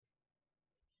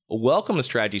Welcome to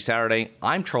Strategy Saturday.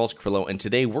 I'm Charles Carrillo, and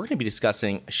today we're going to be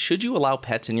discussing, should you allow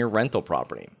pets in your rental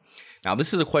property? Now,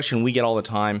 this is a question we get all the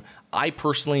time. I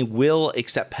personally will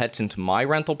accept pets into my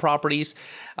rental properties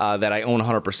that I own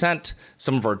 100%.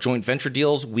 Some of our joint venture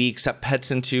deals we accept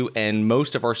pets into, and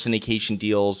most of our syndication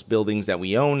deals, buildings that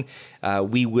we own,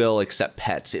 we will accept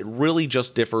pets. It really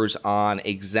just differs on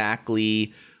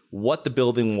exactly what the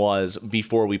building was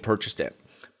before we purchased it.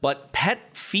 But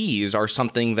pet fees are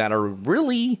something that are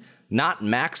really not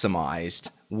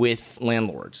maximized with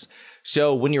landlords.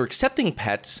 So when you're accepting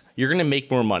pets, you're going to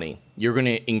make more money. You're going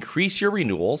to increase your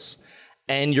renewals,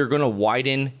 and you're going to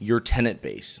widen your tenant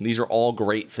base. These are all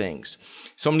great things.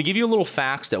 So I'm going to give you a little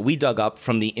facts that we dug up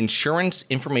from the Insurance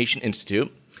Information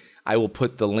Institute. I will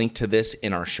put the link to this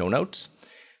in our show notes.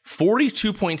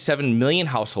 42.7 million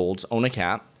households own a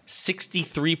cat.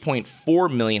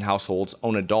 63.4 million households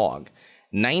own a dog.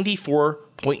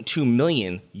 94.2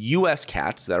 million U.S.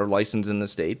 cats that are licensed in the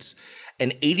States,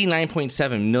 and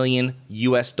 89.7 million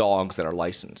U.S. dogs that are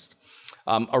licensed.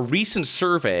 A recent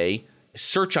survey,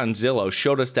 search on Zillow,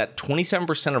 showed us that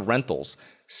 27% of rentals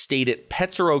stated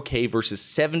pets are okay versus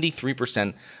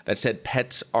 73% that said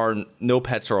no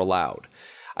pets are allowed.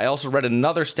 I also read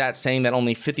another stat saying that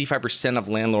only 55% of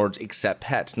landlords accept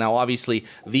pets. Now, obviously,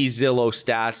 these Zillow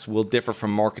stats will differ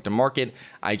from market to market.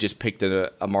 I just picked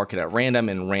a market at random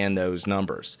and ran those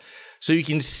numbers. So you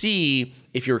can see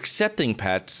if you're accepting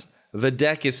pets, the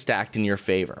deck is stacked in your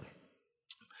favor.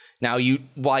 Now,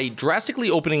 by drastically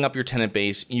opening up your tenant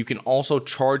base, you can also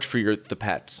charge for the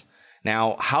pets.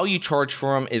 Now, how you charge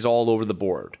for them is all over the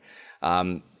board.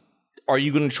 Are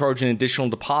you going to charge an additional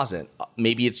deposit?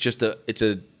 Maybe it's just a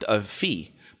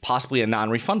fee, possibly a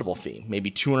non-refundable fee, maybe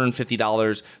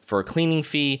 $250 for a cleaning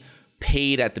fee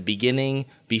paid at the beginning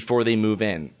before they move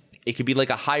in. It could be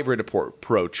like a hybrid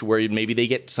approach where maybe they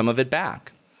get some of it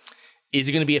back. Is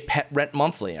it going to be a pet rent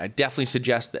monthly? I definitely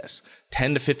suggest this,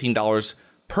 $10 to $15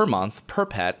 per month per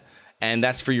pet. And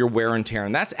that's for your wear and tear.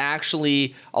 And that's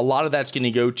actually, a lot of that's going to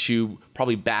go to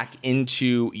probably back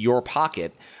into your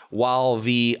pocket, while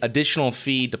the additional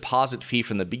deposit fee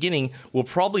from the beginning will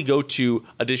probably go to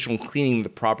additional cleaning the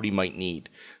property might need.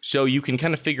 So you can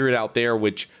kind of figure it out there,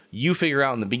 which you figure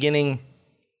out in the beginning.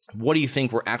 What do you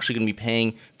think we're actually going to be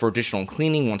paying for additional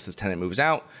cleaning once this tenant moves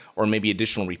out, or maybe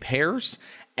additional repairs?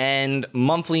 And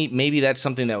monthly, maybe that's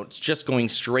something that's just going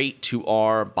straight to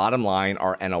our bottom line,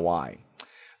 our NOI.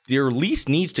 Your lease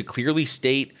needs to clearly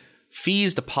state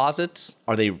fees, deposits,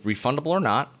 are they refundable or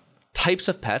not, types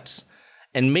of pets,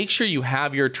 and make sure you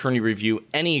have your attorney review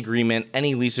any agreement,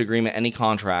 any lease agreement, any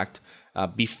contract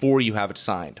before you have it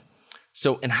signed.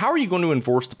 So, and how are you going to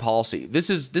enforce the policy? This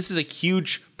is a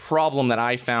huge problem that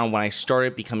I found when I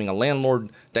started becoming a landlord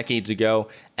decades ago.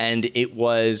 And it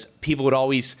was, people would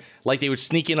always, they would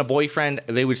sneak in a boyfriend,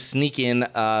 they would sneak in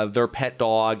their pet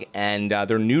dog and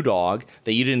their new dog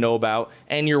that you didn't know about.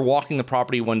 And you're walking the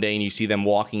property one day and you see them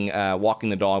walking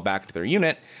the dog back to their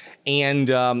unit. And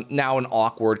now an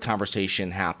awkward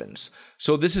conversation happens.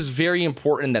 So this is very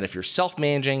important that if you're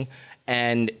self-managing,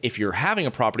 and if you're having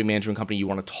a property management company, you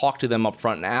want to talk to them up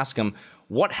front and ask them,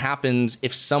 what happens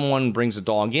if someone brings a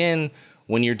dog in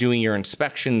when you're doing your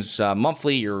inspections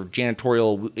monthly, your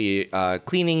janitorial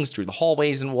cleanings through the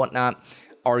hallways and whatnot?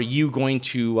 Are you going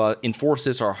to enforce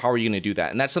this, or how are you going to do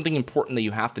that? And that's something important that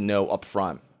you have to know up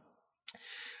front.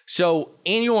 So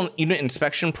annual unit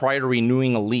inspection prior to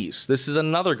renewing a lease. This is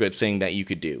another good thing that you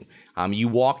could do. You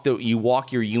walk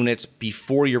your units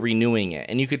before you're renewing it.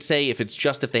 And you could say if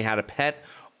they had a pet,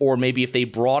 or maybe if they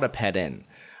brought a pet in.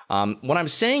 When I'm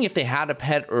saying if they had a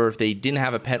pet or if they didn't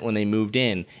have a pet when they moved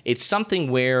in, it's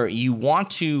something where you want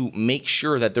to make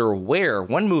sure that they're aware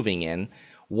when moving in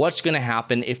what's going to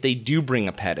happen if they do bring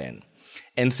a pet in.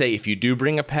 And say, if you do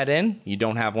bring a pet in, you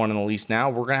don't have one in the lease now,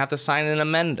 we're going to have to sign an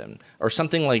amendment or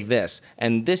something like this.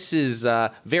 And this is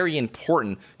very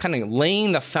important, kind of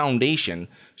laying the foundation.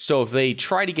 So if they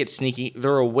try to get sneaky,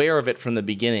 they're aware of it from the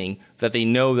beginning, that they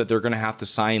know that they're going to have to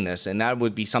sign this. And that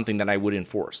would be something that I would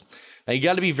enforce. Now, you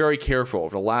got to be very careful.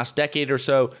 Over the last decade or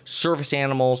so, service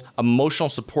animals, emotional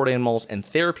support animals, and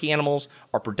therapy animals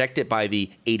are protected by the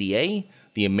ADA,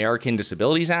 the American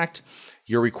Disabilities Act.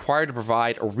 You're required to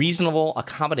provide a reasonable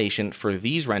accommodation for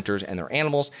these renters and their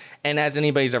animals. And as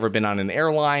anybody's ever been on an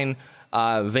airline,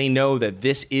 they know that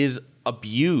this is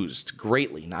abused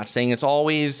greatly. Not saying it's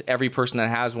always every person that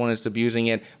has one is abusing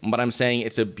it, but I'm saying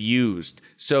it's abused.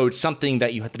 So it's something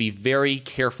that you have to be very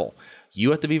careful. You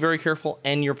have to be very careful,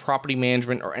 and your property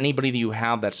management or anybody that you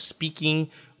have that's speaking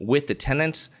with the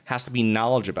tenants has to be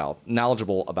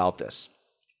knowledgeable about this.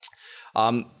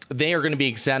 They are going to be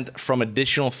exempt from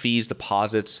additional fees,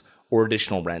 deposits, or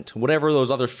additional rent. Whatever those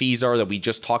other fees are that we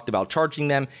just talked about charging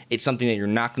them, it's something that you're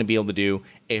not going to be able to do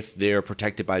if they're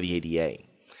protected by the ADA.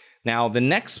 Now, the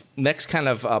next kind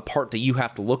of part that you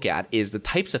have to look at is the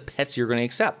types of pets you're going to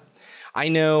accept. I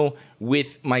know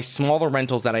with my smaller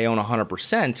rentals that I own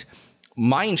 100%,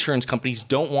 my insurance companies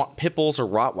don't want pit bulls or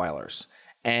Rottweilers.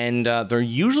 And they're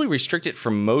usually restricted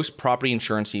from most property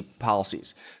insurance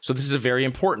policies. So this is very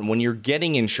important. When you're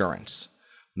getting insurance,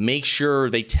 make sure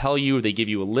they tell you, they give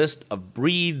you a list of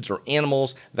breeds or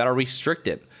animals that are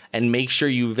restricted. And make sure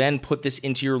you then put this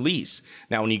into your lease.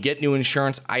 Now, when you get new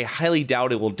insurance, I highly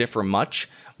doubt it will differ much,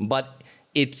 but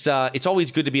it's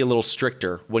always good to be a little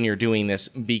stricter when you're doing this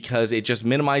because it just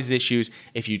minimizes issues.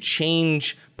 If you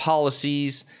change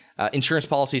policies, insurance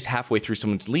policies halfway through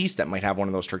someone's lease that might have one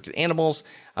of those restricted animals,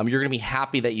 you're going to be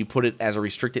happy that you put it as a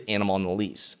restricted animal on the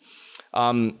lease.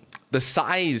 The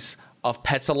size of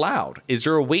pets allowed. Is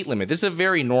there a weight limit? This is a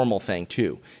very normal thing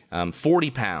too.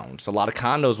 40 pounds. A lot of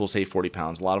condos will say 40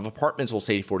 pounds. A lot of apartments will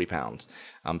say 40 pounds.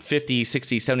 50,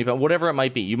 60, 70 pounds, whatever it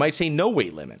might be. You might say no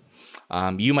weight limit.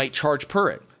 You might charge per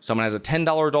it. Someone has a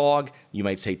 $10 dog, you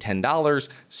might say $10.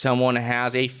 Someone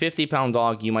has a 50-pound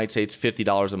dog, you might say it's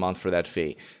 $50 a month for that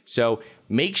fee. So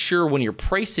make sure when you're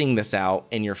pricing this out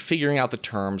and you're figuring out the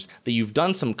terms that you've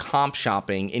done some comp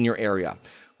shopping in your area.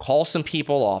 Call some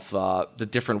people off the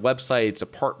different websites,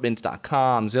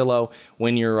 apartments.com, Zillow,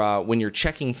 when you're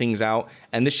checking things out.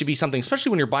 And this should be something, especially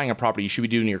when you're buying a property, you should be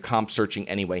doing your comp searching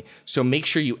anyway. So make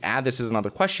sure you add this as another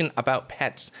question about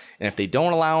pets. And if they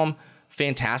don't allow them,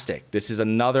 fantastic. This is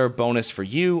another bonus for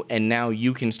you, and now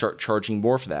you can start charging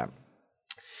more for that.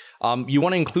 You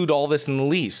want to include all this in the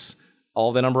lease,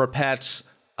 all the number of pets,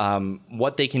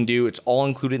 what they can do. It's all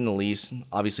included in the lease.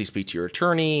 Obviously, speak to your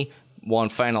attorney while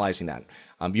finalizing that.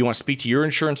 You want to speak to your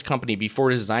insurance company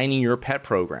before designing your pet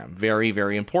program. Very,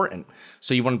 very important.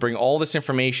 So you want to bring all this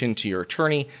information to your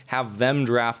attorney, have them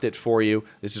draft it for you.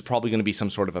 This is probably going to be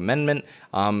some sort of amendment.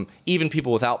 Even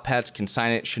people without pets can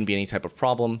sign it. Shouldn't be any type of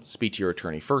problem. Speak to your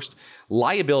attorney first.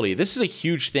 Liability. This is a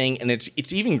huge thing, and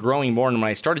it's even growing more. And when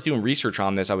I started doing research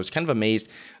on this, I was kind of amazed.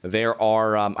 There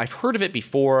are, I've heard of it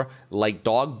before, like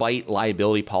dog bite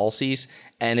liability policies.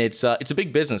 And it's a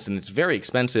big business, and it's very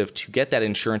expensive to get that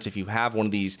insurance if you have one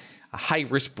of these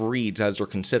high-risk breeds, as they're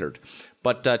considered.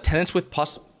 But tenants with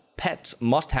pets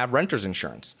must have renter's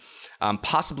insurance,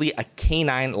 possibly a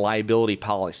canine liability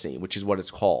policy, which is what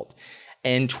it's called.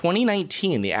 In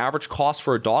 2019, the average cost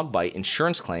for a dog bite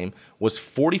insurance claim was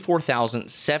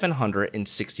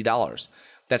 $44,760.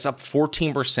 That's up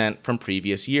 14% from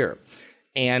previous year.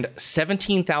 And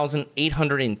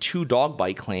 17,802 dog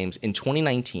bite claims in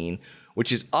 2019,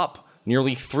 which is up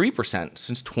nearly 3%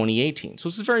 since 2018. So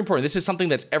this is very important. This is something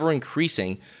that's ever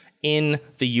increasing in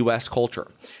the U.S.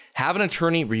 culture. Have an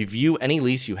attorney review any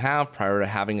lease you have prior to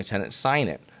having a tenant sign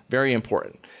it. Very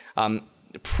important.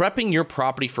 Prepping your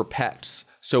property for pets.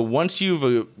 So once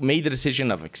you've made the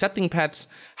decision of accepting pets,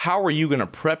 how are you going to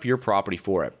prep your property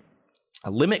for it?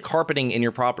 Limit carpeting in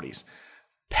your properties.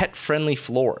 Pet-friendly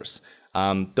floors.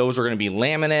 Those are going to be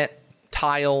laminate,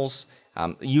 tiles,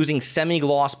 using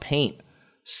semi-gloss paint.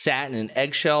 Satin and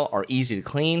eggshell are easy to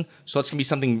clean. So that's going to be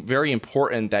something very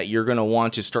important that you're going to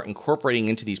want to start incorporating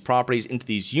into these properties, into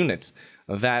these units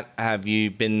that have you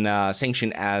been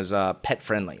sanctioned as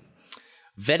pet-friendly.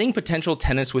 Vetting potential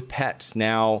tenants with pets.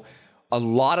 Now, a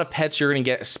lot of pets you're going to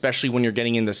get, especially when you're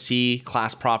getting into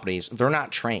C-class properties, they're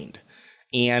not trained.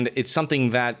 And it's something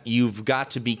that you've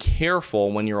got to be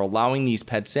careful when you're allowing these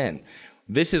pets in.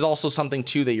 This is also something,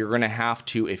 too, that you're going to have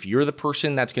to, if you're the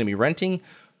person that's going to be renting,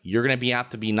 you're going to have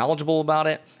to be knowledgeable about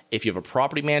it. If you have a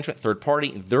property management third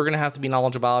party, they're going to have to be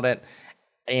knowledgeable about it.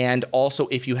 And also,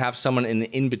 if you have someone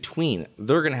in between,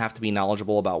 they're going to have to be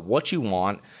knowledgeable about what you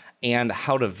want and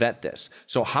how to vet this.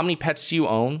 So how many pets do you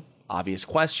own? Obvious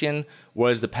question.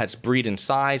 What is the pet's breed and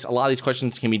size? A lot of these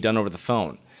questions can be done over the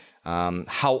phone.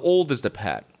 How old is the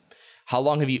pet? How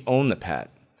long have you owned the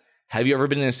pet? Have you ever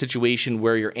been in a situation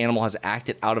where your animal has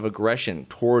acted out of aggression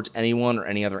towards anyone or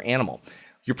any other animal?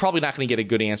 You're probably not going to get a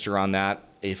good answer on that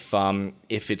if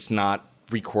it's not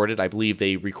recorded. I believe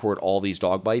they record all these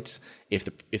dog bites if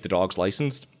the dog's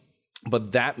licensed.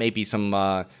 But that may be some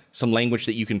language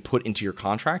that you can put into your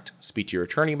contract. Speak to your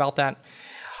attorney about that.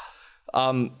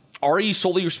 Are you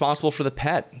solely responsible for the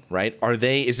pet, right?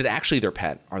 Is it actually their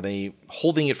pet? Are they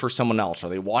holding it for someone else? Are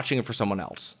they watching it for someone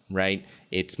else, right?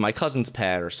 It's my cousin's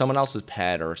pet or someone else's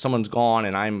pet or someone's gone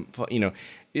and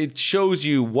it shows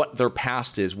you what their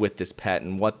past is with this pet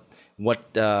and what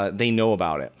they know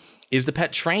about it. Is the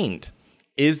pet trained?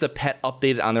 Is the pet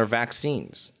updated on their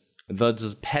vaccines?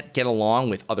 Does the pet get along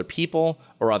with other people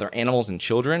or other animals and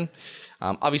children?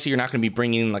 Obviously, you're not going to be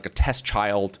bringing in like a test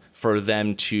child for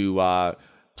them to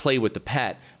play with the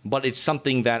pet, but it's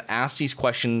something that ask these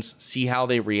questions, see how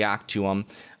they react to them.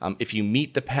 If you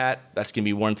meet the pet, that's going to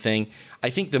be one thing. I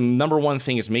think the number one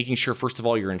thing is making sure, first of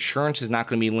all, your insurance is not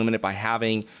going to be limited by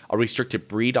having a restricted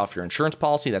breed off your insurance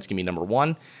policy. That's going to be number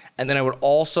one. And then I would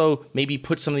also maybe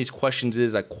put some of these questions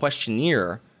as a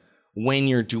questionnaire when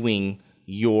you're doing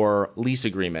your lease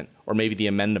agreement or maybe the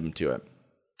amendment to it.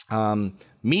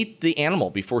 Meet the animal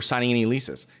before signing any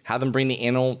leases. Have them bring the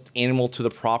animal to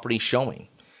the property showing.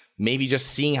 Maybe just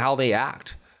seeing how they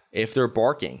act. If they're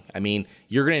barking, I mean,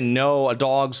 you're going to know a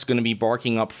dog's going to be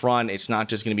barking up front. It's not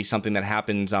just going to be something that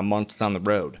happens months down the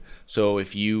road. So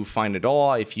if you find a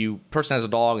dog, person has a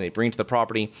dog and they bring it to the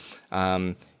property,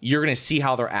 you're going to see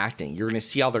how they're acting. You're going to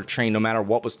see how they're trained no matter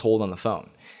what was told on the phone.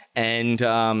 And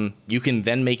you can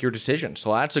then make your decision.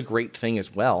 So that's a great thing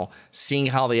as well, seeing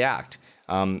how they act.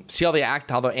 See how they act,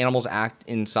 how the animals act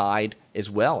inside as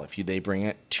well if they bring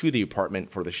it to the apartment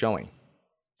for the showing.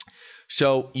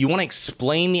 So you want to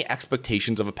explain the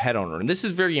expectations of a pet owner. And this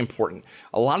is very important.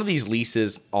 A lot of these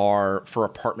leases for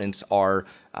apartments are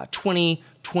 20,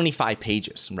 25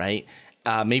 pages, right?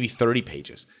 Maybe 30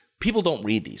 pages. People don't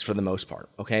read these for the most part,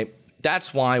 okay?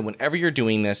 That's why whenever you're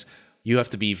doing this, you have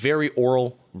to be very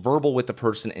verbal with the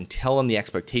person and tell them the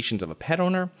expectations of a pet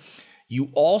owner. You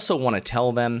also want to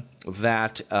tell them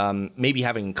that maybe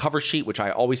having a cover sheet, which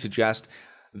I always suggest,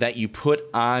 that you put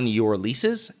on your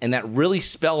leases, and that really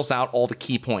spells out all the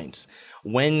key points.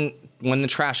 When the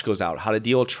trash goes out, how to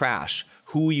deal with trash,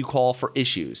 who you call for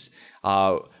issues,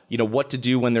 what to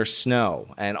do when there's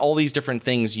snow, and all these different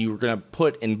things you're going to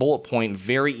put in bullet point,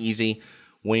 very easy.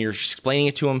 When you're explaining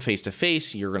it to them face to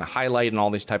face, you're going to highlight and all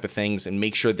these type of things and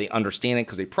make sure they understand it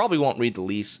because they probably won't read the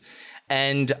lease.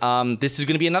 And this is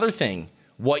going to be another thing.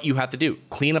 What you have to do,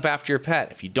 clean up after your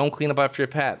pet. If you don't clean up after your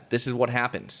pet, this is what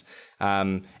happens.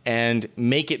 And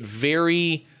make it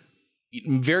very,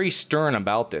 very stern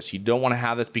about this. You don't want to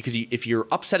have this because if you're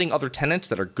upsetting other tenants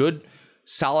that are good,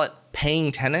 solid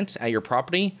paying tenants at your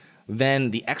property,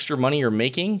 then the extra money you're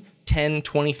making, $10,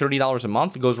 $20, $30 a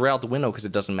month, goes right out the window because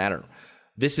it doesn't matter.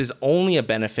 This is only a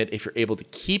benefit if you're able to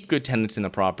keep good tenants in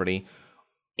the property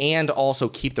and also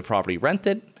keep the property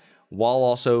rented, while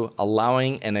also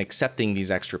allowing and accepting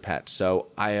these extra pets. So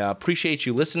I appreciate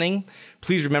you listening.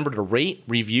 Please remember to rate,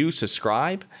 review,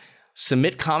 subscribe,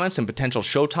 submit comments and potential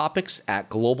show topics at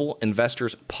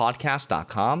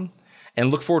globalinvestorspodcast.com,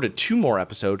 and look forward to 2 more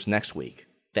episodes next week.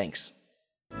 Thanks.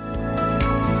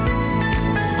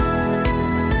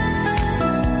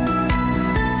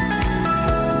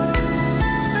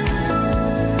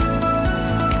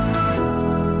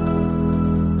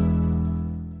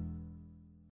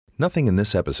 Nothing in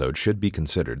this episode should be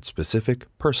considered specific,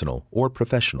 personal, or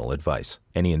professional advice.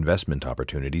 Any investment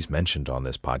opportunities mentioned on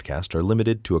this podcast are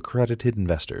limited to accredited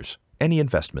investors. Any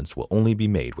investments will only be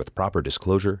made with proper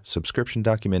disclosure, subscription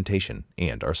documentation,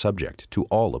 and are subject to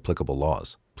all applicable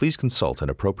laws. Please consult an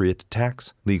appropriate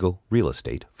tax, legal, real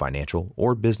estate, financial,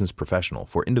 or business professional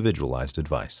for individualized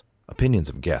advice. Opinions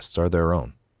of guests are their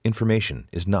own. Information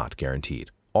is not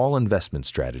guaranteed. All investment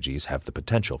strategies have the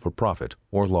potential for profit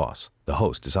or loss. The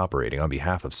host is operating on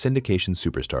behalf of Syndication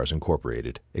Superstars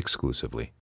Incorporated exclusively.